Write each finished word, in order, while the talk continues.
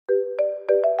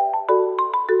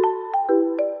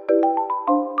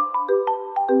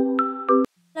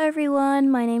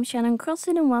everyone, my name's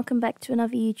shannoncrossing and welcome back to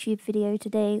another YouTube video.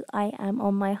 Today I am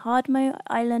on my hard mode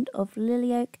island of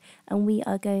Lilyoak and we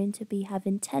are going to be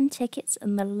having 10 tickets,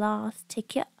 and the last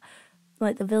ticket,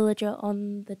 like the villager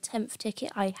on the 10th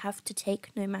ticket, I have to take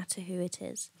no matter who it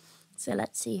is. So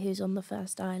let's see who's on the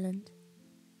first island.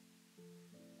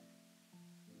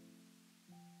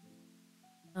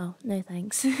 Oh, no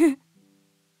thanks.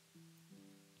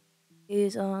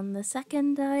 Who's on the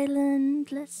second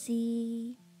island? Let's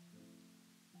see.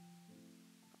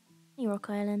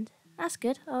 Rock Island. That's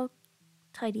good. I'll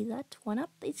tidy that one up.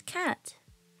 It's Cat.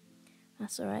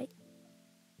 That's alright.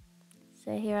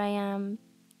 So here I am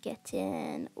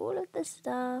getting all of the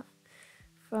stuff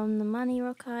from the Money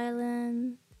Rock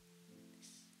Island.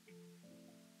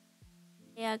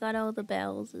 Yeah, I got all the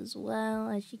bells as well.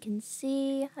 As you can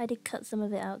see, I did cut some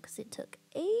of it out because it took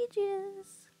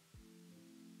ages.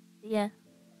 Yeah.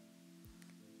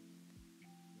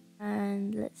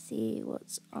 And let's see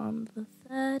what's on the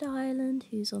third island.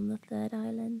 Who's on the third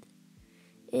island?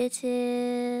 It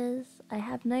is... I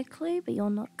have no clue, but you're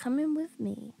not coming with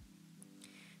me.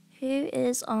 Who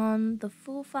is on the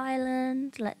fourth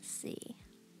island? Let's see.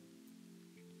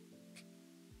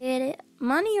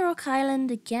 Money Rock Island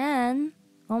again.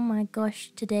 Oh my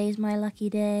gosh, today's my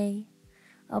lucky day.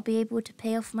 I'll be able to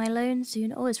pay off my loan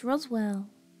soon. Oh, it's Roswell.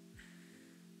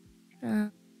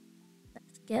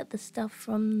 Let's get the stuff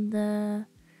from the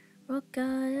rock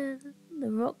guy,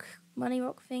 money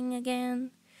rock thing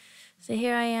again. So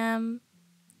here I am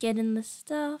getting the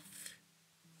stuff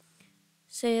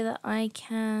so that I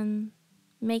can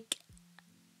make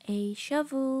a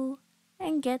shovel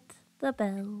and get the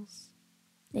bells.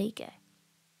 There you go.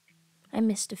 I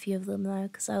missed a few of them though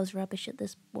because I was rubbish at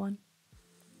this one.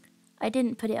 I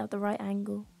didn't put it at the right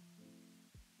angle.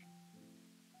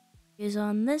 Who's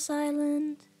on this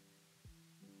island?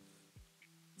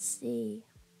 Let's see.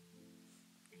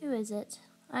 Who is it?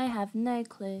 I have no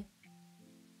clue.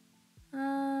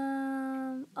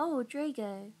 Oh,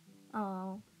 Drago.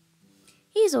 Oh.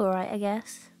 He's alright, I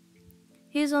guess.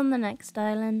 Who's on the next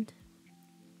island?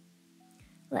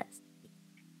 Let's see.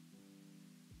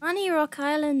 Money Rock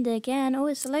Island again. Oh,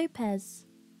 it's Lopez.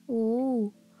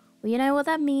 Oh. Well, you know what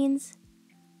that means.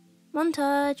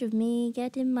 Montage of me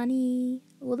getting money.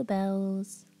 All the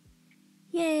bells.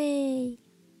 Yay!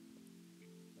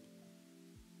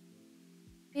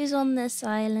 Who's on this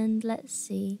island? Let's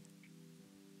see.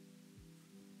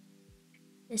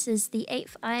 This is the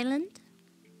 8th island.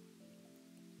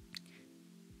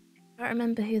 I don't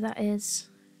remember who that is.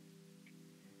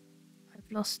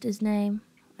 I've lost his name.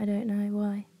 I don't know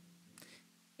why.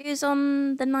 Who's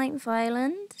on the 9th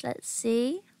island? Let's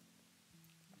see.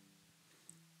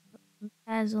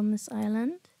 Pairs on this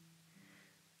island.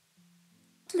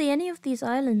 Hardly any of these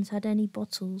islands had any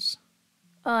bottles.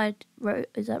 Oh, I wrote,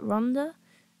 is that Rhonda?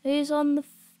 Who's on the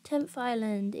 10th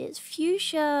island? It's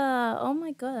Fuchsia. Oh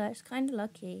my god, that's kind of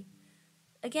lucky.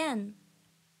 Again,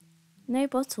 no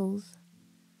bottles.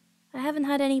 I haven't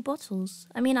had any bottles.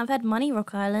 I mean, I've had Money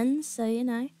Rock Islands, so you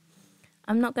know.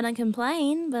 I'm not going to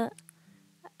complain, but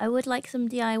I would like some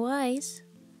DIYs.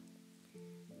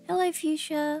 Hello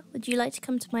Fuchsia, would you like to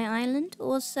come to my island?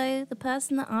 Also, the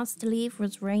person that asked to leave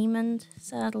was Raymond,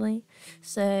 sadly.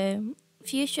 So,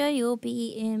 Fuchsia, you'll be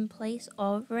in place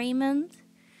of Raymond.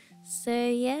 So,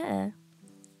 yeah.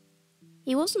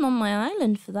 He wasn't on my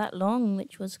island for that long,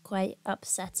 which was quite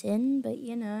upsetting, but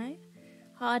you know.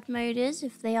 Hard moders,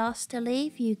 if they ask to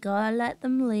leave, you gotta let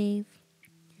them leave.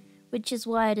 Which is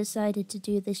why I decided to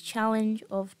do this challenge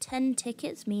of 10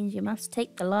 tickets, means you must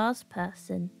take the last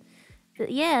person.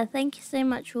 But yeah, thank you so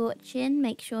much for watching.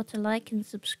 Make sure to like and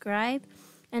subscribe.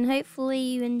 And hopefully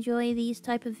you enjoy these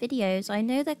type of videos. I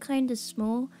know they're kind of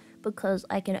small because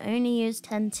I can only use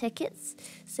 10 tickets.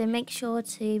 So make sure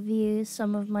to view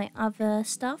some of my other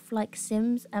stuff like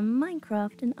Sims and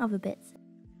Minecraft and other bits.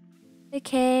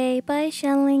 Okay, bye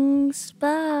Shellings.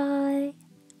 Bye.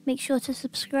 Make sure to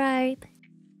subscribe.